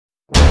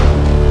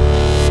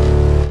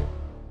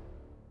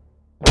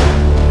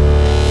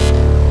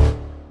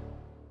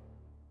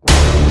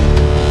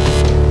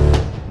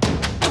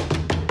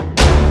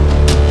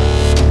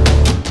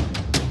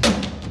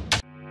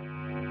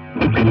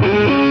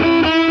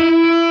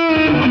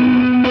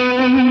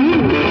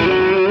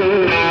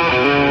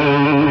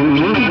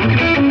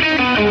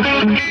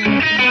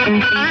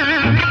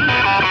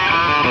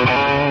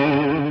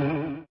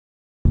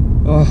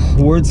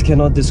Words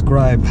cannot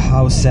describe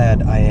how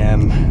sad I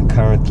am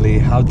currently,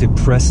 how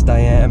depressed I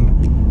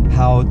am,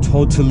 how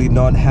totally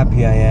not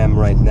happy I am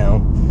right now.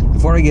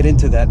 Before I get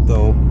into that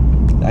though,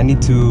 I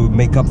need to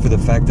make up for the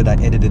fact that I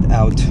edited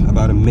out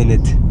about a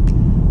minute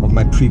of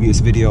my previous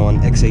video on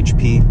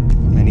xHP.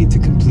 I need to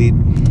complete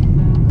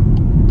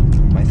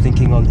my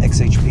thinking on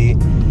xHP,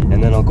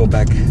 and then I'll go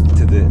back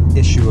to the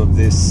issue of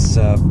this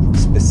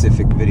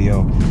specific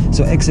video.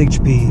 So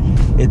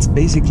xHP, it's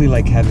basically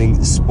like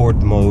having sport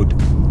mode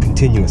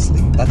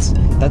continuously.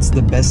 That's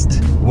the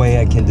best way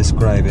I can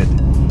describe it.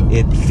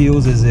 It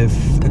feels as if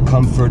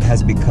comfort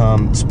has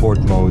become sport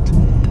mode.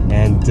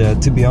 And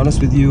to be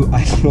honest with you,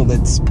 I feel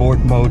that sport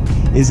mode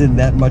isn't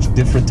that much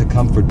different to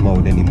comfort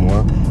mode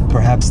anymore.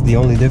 Perhaps the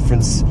only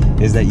difference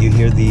is that you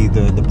hear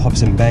the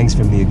pops and bangs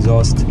from the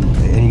exhaust,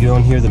 and you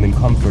don't hear them in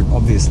comfort,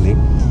 obviously.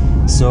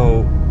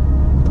 So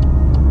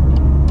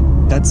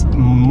that's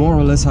more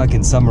or less how I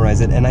can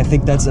summarize it. And I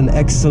think that's an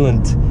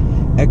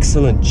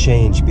excellent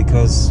change,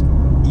 because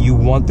you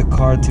want the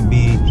car to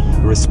be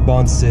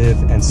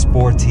responsive and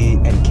sporty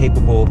and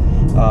capable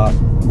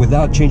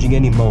without changing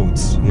any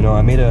modes. You know,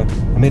 I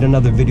made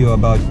another video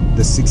about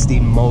the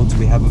 16 modes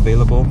we have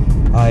available.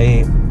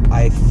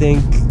 I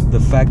think the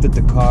fact that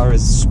the car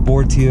is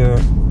sportier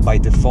by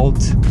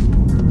default,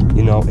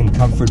 you know, in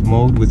comfort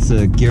mode with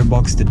the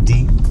gearbox to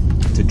D,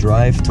 to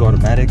drive, to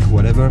automatic,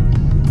 whatever,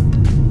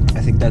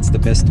 I think that's the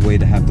best way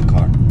to have the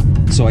car.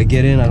 So I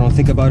get in, I don't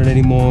think about it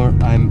anymore.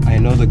 I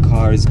know the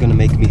car is gonna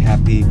make me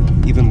happy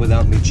even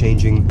without me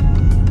changing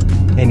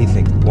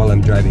anything while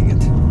I'm driving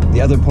it.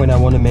 The other point I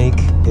want to make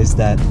is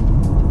that,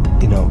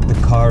 you know, the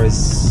car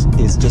is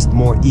just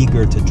more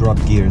eager to drop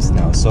gears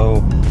now. So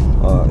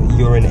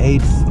you're in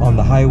 8th on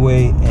the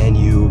highway and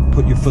you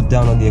put your foot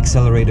down on the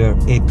accelerator,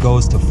 it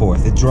goes to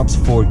 4th. It drops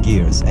 4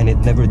 gears, and it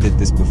never did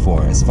this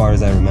before as far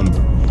as I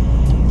remember.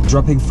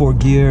 Dropping 4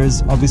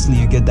 gears, obviously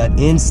you get that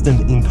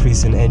instant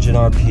increase in engine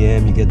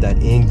RPM, you get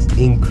that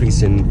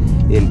increase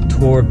in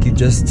torque. You're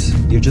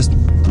just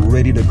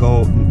ready to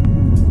go.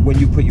 When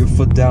you put your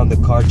foot down, the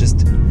car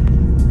just,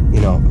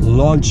 you know,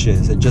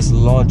 launches. It just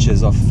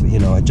launches off, you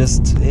know, it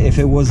just, if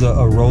it was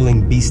a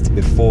rolling beast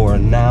before,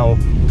 now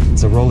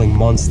it's a rolling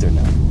monster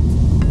now.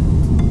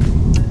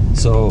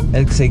 So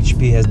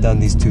xHP has done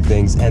these two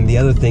things, and the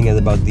other thing is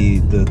about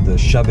the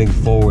shoving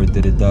forward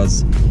that it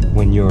does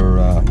when you're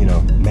you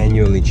know,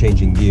 manually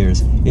changing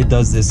gears. It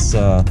does this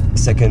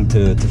second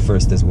to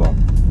first as well.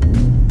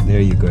 There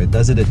you go. It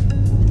does it.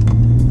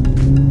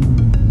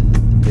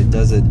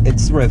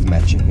 It's rev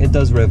matching. It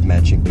does rev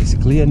matching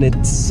basically, and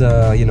it's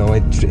you know,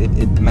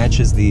 it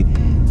matches the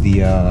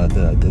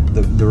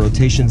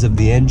rotations of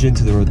the engine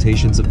to the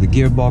rotations of the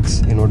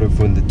gearbox in order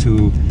for the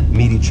two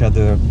meet each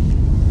other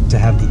to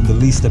have the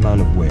least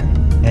amount of wear.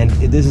 And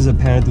this is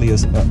apparently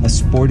a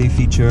sporty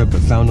feature, but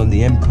found on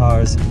the M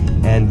cars,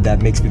 and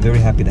that makes me very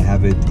happy to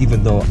have it,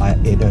 even though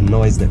it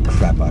annoys the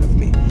crap out of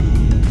me.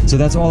 So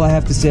that's all I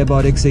have to say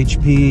about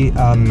xHP.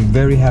 I'm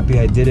very happy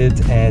I did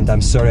it, and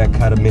I'm sorry I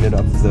cut a minute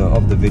of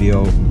the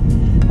video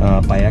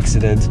by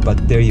accident,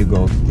 but there you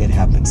go, it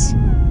happens.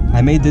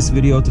 I made this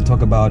video to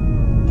talk about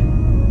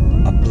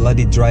a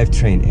bloody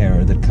drivetrain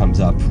error that comes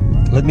up.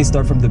 Let me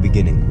start from the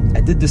beginning.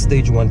 I did the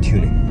stage 1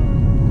 tuning,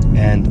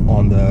 and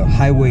on the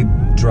highway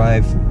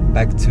drive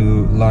back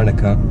to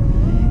Larnaca,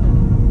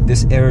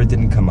 this error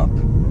didn't come up.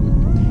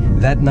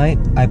 That night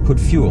I put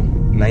fuel,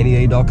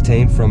 98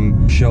 octane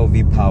from Shell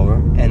V-Power,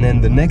 and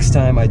then the next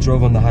time I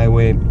drove on the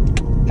highway,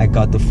 I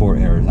got the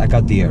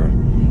error.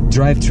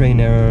 Drivetrain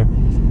error.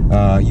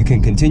 You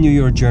can continue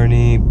your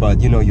journey,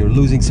 but you know, you're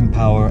losing some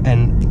power,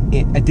 and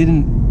I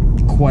didn't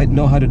quite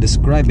know how to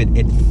describe it.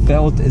 It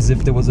felt as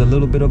if there was a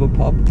little bit of a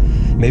pop.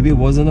 Maybe it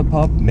wasn't a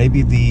pop.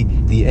 Maybe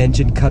the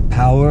engine cut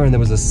power and there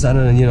was a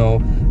sudden, you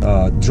know,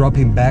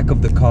 dropping back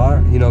of the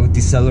car, you know,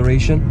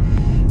 deceleration.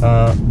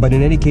 But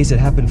in any case, it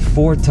happened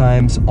 4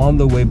 times on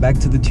the way back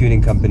to the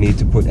tuning company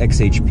to put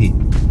xHP.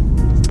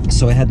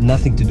 So it had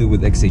nothing to do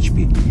with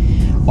xHP.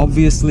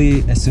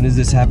 Obviously, as soon as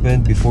this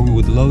happened, before we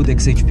would load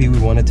xHP, we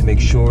wanted to make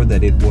sure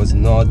that it was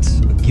not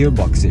a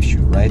gearbox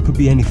issue, right? It could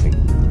be anything.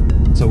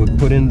 So we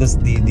put in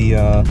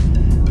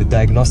the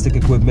diagnostic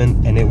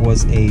equipment, and it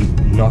was a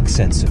knock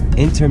sensor,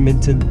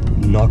 intermittent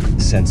knock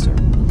sensor.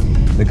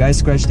 The guys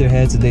scratched their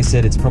heads and they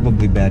said it's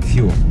probably bad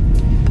fuel.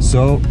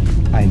 So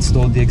I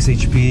installed the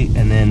xHP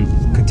and then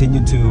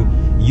continued to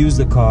use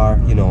the car,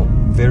 you know,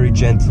 very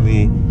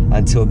gently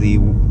until the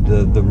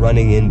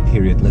running in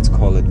period, let's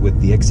call it, with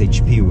the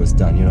xHP was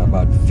done, you know,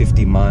 about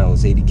 50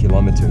 miles, 80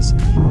 kilometers.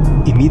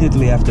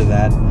 Immediately after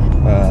that,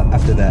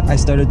 I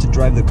started to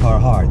drive the car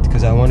hard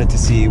because I wanted to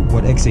see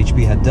what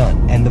xHP had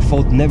done, and the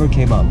fault never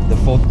came up. The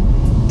fault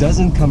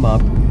doesn't come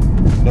up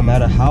no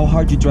matter how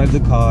hard you drive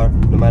the car,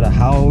 no matter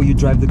how you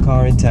drive the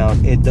car in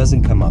town. It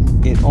doesn't come up.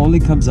 It only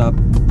comes up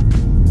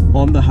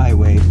on the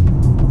highway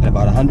at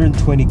about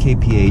 120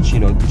 kph, you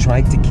know,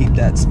 trying to keep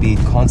that speed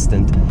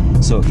constant.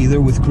 So either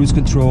with cruise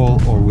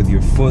control or with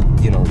your foot,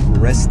 you know,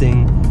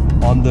 resting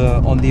on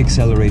the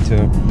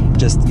accelerator,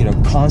 just, you know,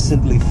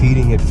 constantly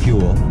feeding it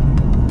fuel.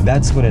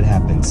 that's when it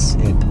happens.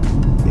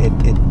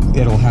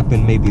 It'll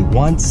happen maybe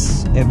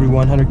once every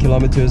 100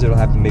 kilometers. It'll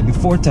happen maybe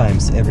 4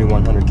 times every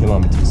 100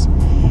 kilometers.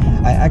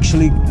 I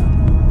actually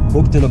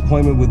booked an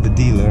appointment with the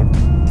dealer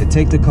to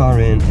take the car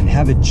in and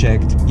have it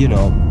checked, you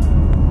know,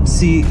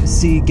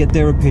 get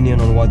their opinion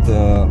on what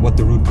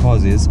the root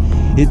cause is.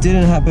 It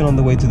didn't happen on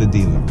the way to the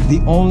dealer.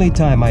 The only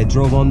time I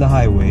drove on the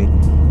highway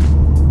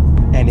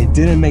and it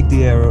didn't make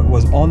the error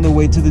was on the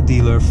way to the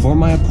dealer for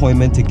my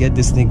appointment to get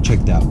this thing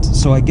checked out.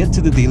 So I get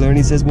to the dealer and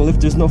he says, well, if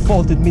there's no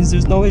fault, it means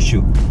there's no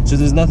issue, so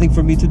there's nothing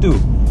for me to do.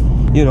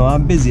 You know,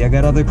 I'm busy, I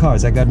got other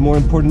cars, I got more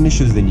important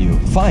issues than you.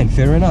 Fine,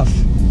 fair enough.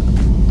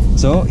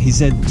 So he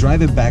said,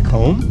 drive it back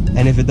home,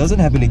 and if it doesn't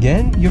happen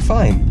again, you're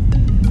fine.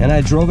 And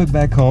I drove it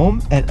back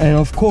home, and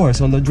of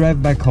course on the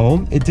drive back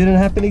home it didn't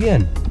happen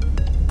again.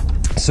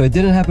 So it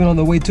didn't happen on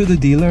the way to the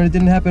dealer, and it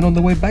didn't happen on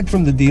the way back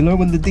from the dealer,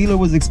 when the dealer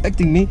was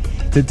expecting me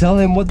to tell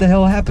him what the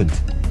hell happened.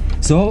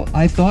 So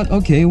I thought,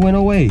 okay, it went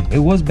away. It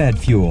was bad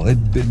fuel.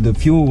 The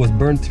fuel was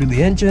burned through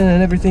the engine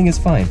and everything is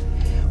fine.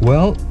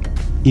 Well,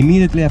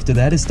 immediately after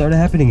that it started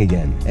happening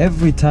again.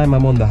 Every time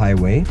I'm on the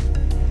highway,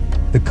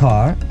 the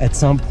car at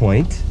some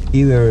point,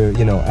 either,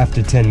 you know,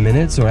 after 10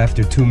 minutes or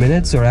after 2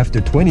 minutes or after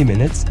 20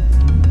 minutes,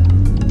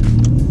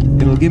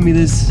 it'll give me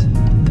this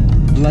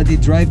bloody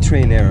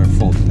drivetrain error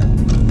fault now.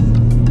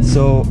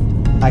 So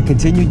I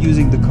continued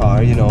using the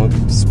car, you know,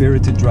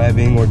 spirited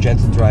driving or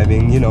gentle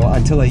driving, you know,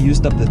 until I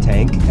used up the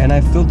tank, and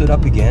I filled it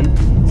up again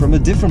from a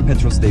different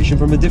petrol station,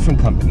 from a different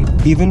company,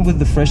 even with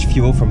the fresh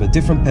fuel from a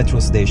different petrol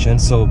station,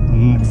 so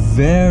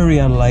very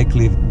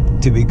unlikely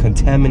to be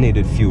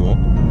contaminated fuel.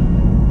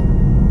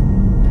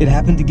 It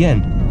happened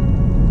again.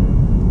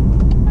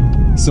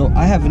 So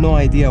I have no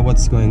idea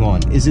what's going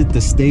on. Is it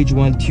the stage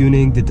 1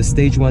 tuning? Did the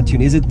stage 1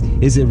 tune? Is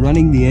it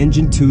running the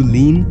engine too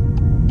lean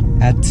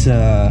at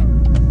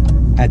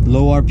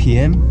low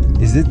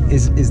RPM?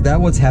 Is that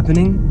what's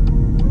happening?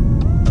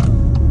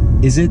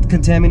 Is it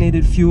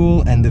contaminated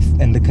fuel and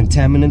the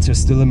contaminants are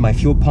still in my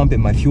fuel pump,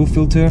 in my fuel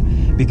filter?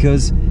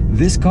 Because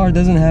this car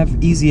doesn't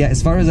have easy,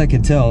 as far as I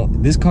can tell,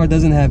 this car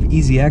doesn't have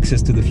easy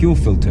access to the fuel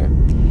filter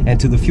and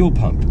to the fuel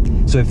pump.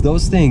 So if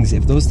those things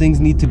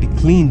need to be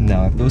cleaned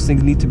now, if those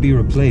things need to be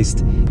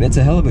replaced, that's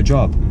a hell of a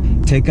job.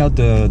 Take out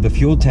the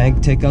fuel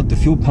tank, take out the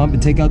fuel pump,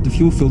 and take out the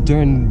fuel filter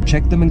and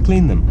check them and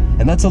clean them.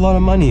 And that's a lot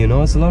of money, you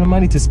know, it's a lot of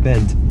money to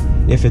spend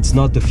if it's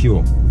not the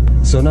fuel.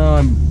 So now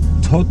I'm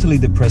totally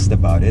depressed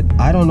about it.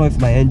 I don't know if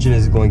my engine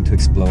is going to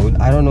explode.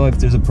 I don't know if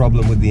there's a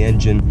problem with the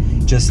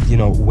engine just, you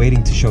know,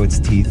 waiting to show its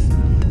teeth.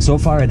 So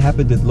far it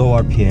happened at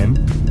low RPM.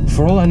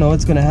 For all I know,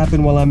 it's gonna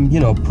happen while I'm, you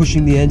know,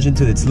 pushing the engine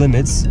to its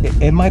limits.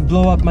 It might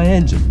blow up my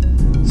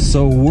engine.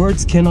 So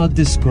words cannot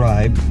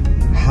describe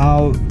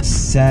how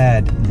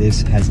sad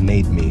this has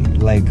made me.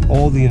 Like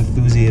all the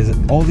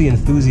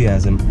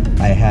enthusiasm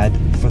I had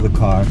for the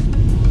car.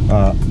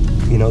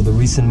 You know, the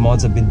recent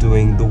mods I've been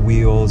doing, the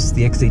wheels,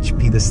 the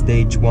xHP, the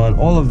stage 1,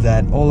 all of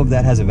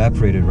that has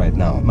evaporated right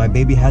now. My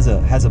baby has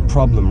a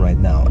problem right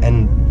now,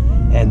 and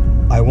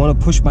I want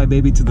to push my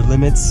baby to the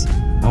limits.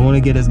 I want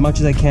to get as much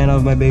as I can out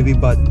of my baby,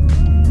 but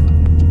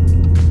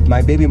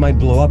my baby might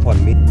blow up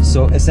on me.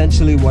 So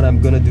essentially what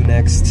I'm gonna do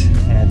next,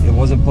 and it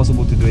wasn't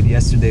possible to do it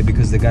yesterday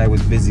because the guy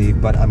was busy,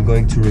 but I'm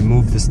going to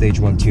remove the stage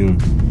 1 tune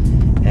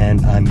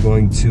and I'm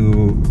going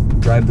to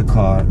drive the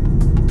car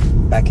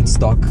back in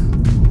stock,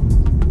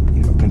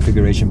 you know,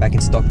 configuration, back in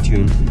stock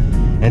tune,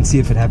 and see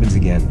if it happens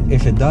again.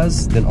 If it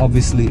does, then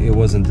obviously it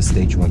wasn't the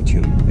stage 1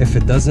 tune. If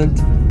it doesn't,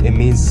 it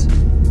means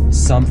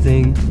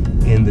something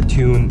in the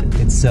tune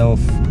itself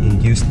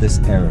induced this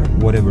error,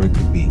 whatever it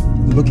could be.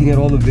 Looking at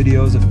all the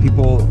videos of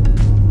people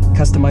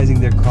customizing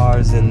their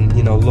cars and,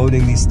 you know,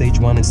 loading these stage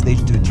 1 and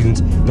stage 2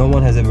 tunes, no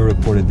one has ever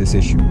reported this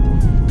issue.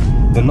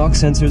 The knock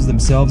sensors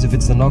themselves, if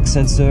it's the knock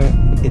sensor,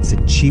 it's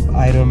a cheap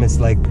item, it's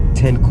like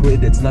 10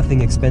 quid, it's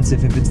nothing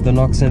expensive if it's the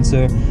knock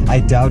sensor. I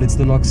doubt it's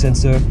the knock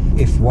sensor.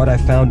 If what I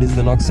found is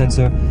the knock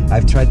sensor,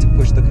 I've tried to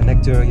push the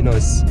connector, you know,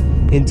 it's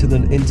into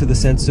the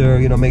sensor,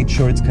 you know, make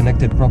sure it's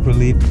connected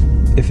properly.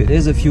 If it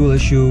is a fuel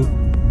issue,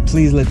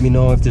 please let me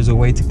know if there's a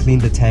way to clean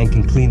the tank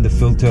and clean the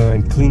filter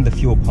and clean the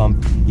fuel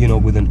pump, you know,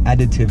 with an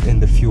additive in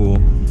the fuel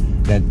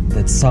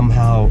that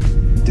somehow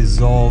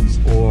dissolves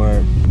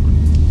or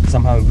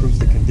somehow improves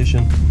the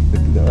condition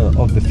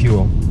of the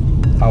fuel.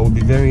 I would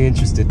be very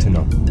interested to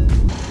know.